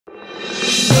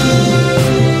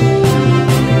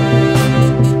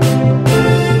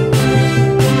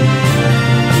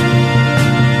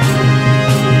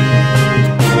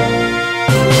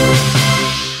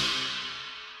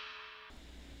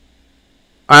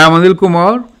I am Anil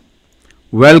Kumar.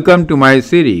 Welcome to my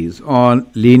series on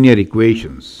linear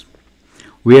equations.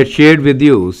 We had shared with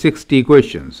you 60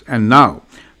 questions and now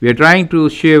we are trying to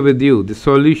share with you the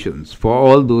solutions for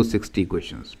all those 60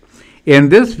 questions. In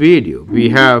this video, we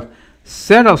have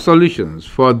set of solutions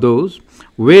for those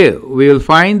where we will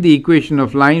find the equation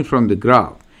of line from the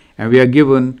graph and we are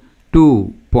given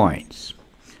 2 points.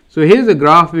 So here's a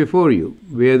graph before you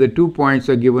where the 2 points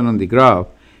are given on the graph.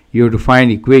 You have to find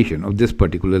equation of this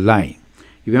particular line.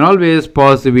 You can always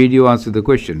pause the video, answer the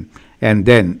question, and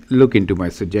then look into my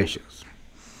suggestions.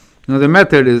 Now the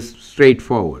method is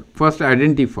straightforward. First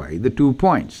identify the 2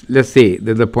 points. Let's say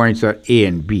that the points are A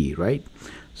and B, right?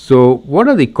 So what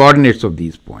are the coordinates of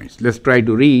these points? Let's try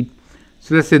to read.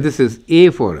 So let's say this is A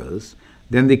for us.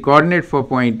 Then the coordinate for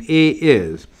point A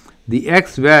is the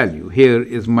x value here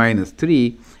is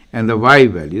 -3 and the y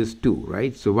value is 2,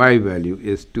 right? So y value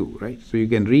is 2, right? So you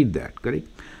can read that, correct?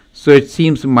 So it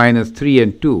seems -3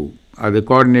 and 2 are the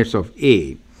coordinates of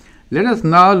A. Let us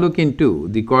now look into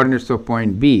the coordinates of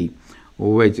point B,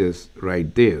 which is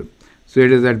right there. So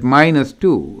it is at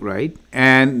 -2, right?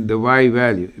 And the y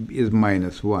value is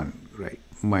 -1, right?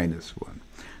 -1.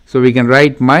 So we can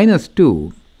write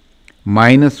 -2,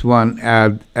 -1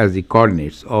 as the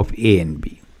coordinates of A and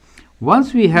B.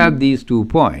 Once we have these 2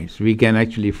 points, we can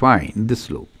actually find the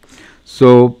slope.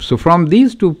 So from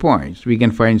these 2 points, we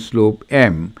can find slope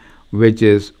m, which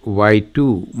is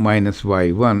y2 minus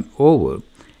y1 over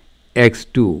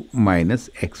x2 minus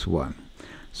x1.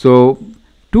 So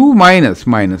 2 minus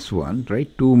 -1, right?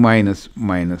 2 minus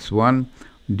 -1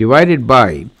 divided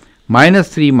by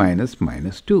 -3 minus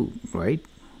 -2, right?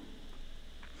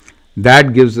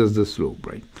 That gives us the slope,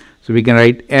 right? So we can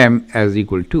write m as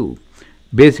equal to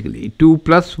basically 2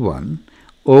 plus 1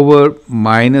 over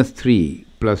 -3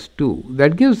 plus 2.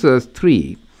 That gives us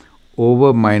 3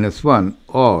 over -1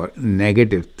 or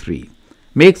 -3.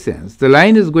 Makes sense. The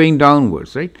line is going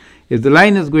downwards, right? If the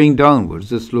line is going downwards,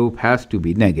 the slope has to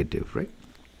be negative, right?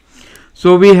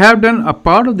 So we have done a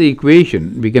part of the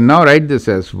equation. We can now write this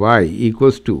as y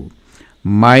equals to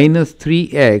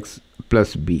 -3x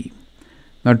plus b.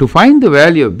 Now to find the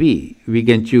value of b, we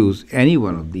can choose any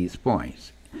one of these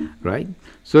points, right?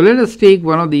 So let us take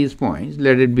one of these points.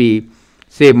 Let it be,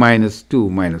 say, -2,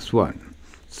 -1.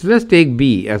 So let's take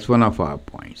b as one of our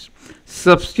points.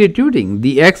 Substituting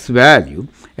the x value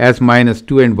as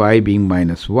 -2 and y being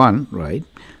 -1, right?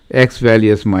 X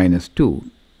value as -2.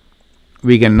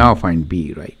 We can now find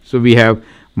b, right? So we have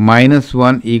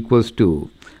 -1 equals to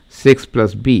 6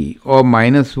 plus b, or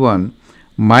 -1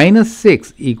 minus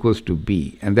 6 equals to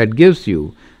b, and that gives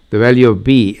you the value of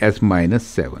b as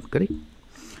 -7, correct?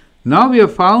 Now we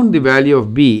have found the value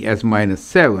of b as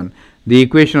 -7. The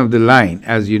equation of the line,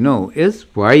 as you know, is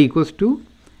y equals to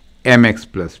mx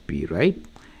plus b, right?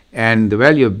 And the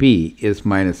value of b is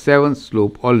 -7.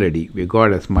 Slope already we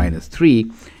got as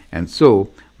 -3. And so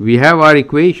we have our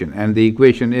equation, and the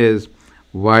equation is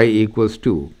y equals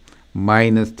to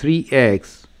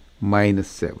 -3x minus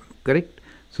 7, correct?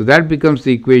 So that becomes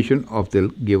the equation of the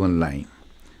given line.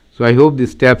 So I hope the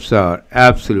steps are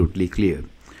absolutely clear.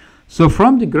 So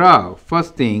from the graph,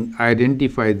 first thing,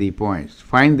 identify the points,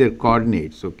 find their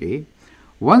coordinates, okay?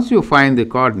 Once you find the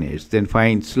coordinates, then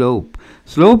find slope.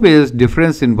 Slope is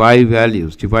difference in y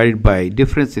values divided by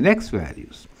difference in x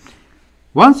values.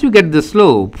 Once you get the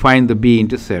slope, find the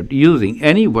b-intercept using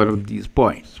any one of these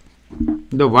points.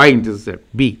 The y-intercept,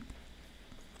 b.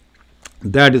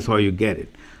 That is how you get it.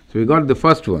 So we got the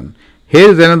first one.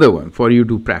 Here's another one for you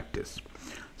to practice.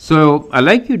 So I'd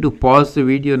like you to pause the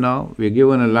video now. We're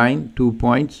given a line, 2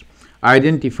 points.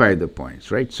 Identify the points,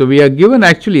 right? So we are given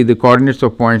actually the coordinates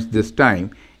of points this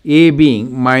time, A being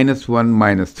 -1,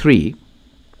 -3,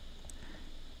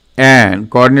 and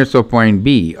coordinates of point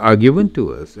B are given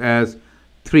to us as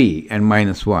 3 and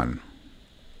 -1.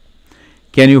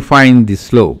 Can you find the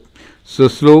slope? So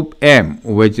slope m,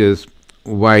 which is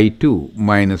y2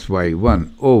 minus y1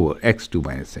 over x2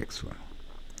 minus x1,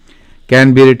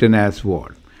 can be written as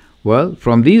what? Well,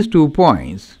 from these 2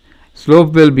 points,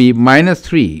 slope will be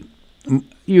 -3.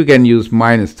 You can use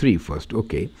 -3 first,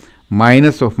 okay.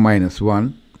 Minus of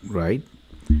 -1, right?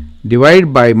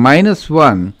 Divided by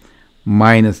 -1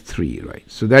 minus 3, right?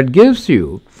 So that gives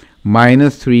you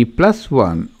 -3 plus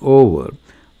 1 over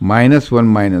 -1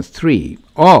 minus 3,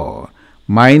 or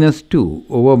 -2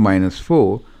 over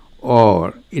 -4,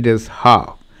 or it is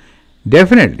half.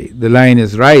 Definitely the line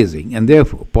is rising and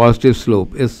therefore positive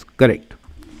slope is correct.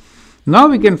 Now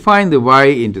we can find the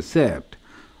y-intercept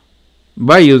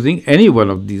by using any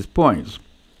one of these points.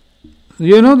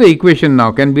 You know the equation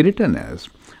now can be written as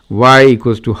y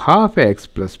equals to half x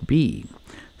plus b.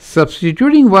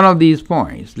 Substituting one of these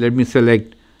points, let me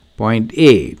select point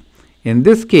A. In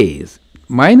this case,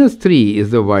 minus 3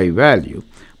 is the y value,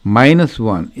 minus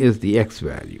 1 is the x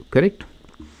value, correct?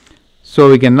 So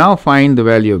we can now find the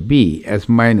value of b as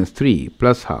minus 3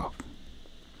 plus half,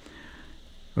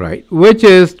 right, which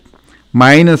is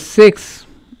minus 6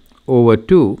 over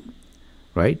 2,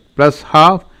 right, plus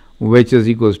half, which is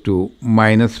equals to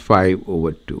minus 5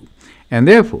 over 2. And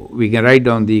therefore, we can write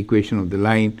down the equation of the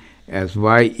line as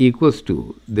y equals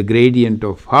to the gradient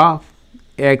of half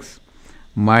x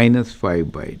minus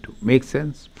 5 by 2. Makes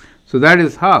sense? So that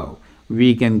is how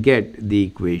we can get the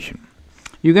equation.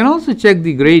 You can also check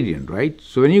the gradient, right?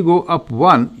 So when you go up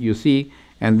 1, you see,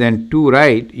 and then 2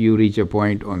 right, you reach a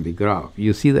point on the graph.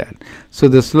 You see that? So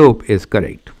the slope is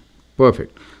correct.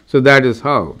 Perfect. So that is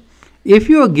how. If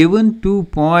you are given 2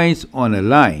 points on a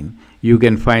line, you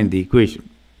can find the equation.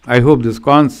 I hope this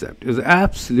concept is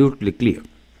absolutely clear,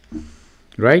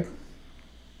 right?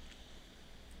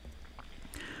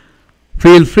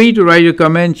 Feel free to write your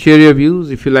comments, share your views.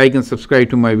 If you like and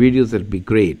subscribe to my videos, that would be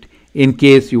great. In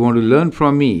case you want to learn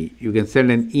from me, you can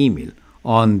send an email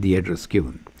on the address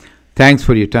given. Thanks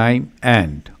for your time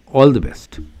and all the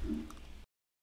best.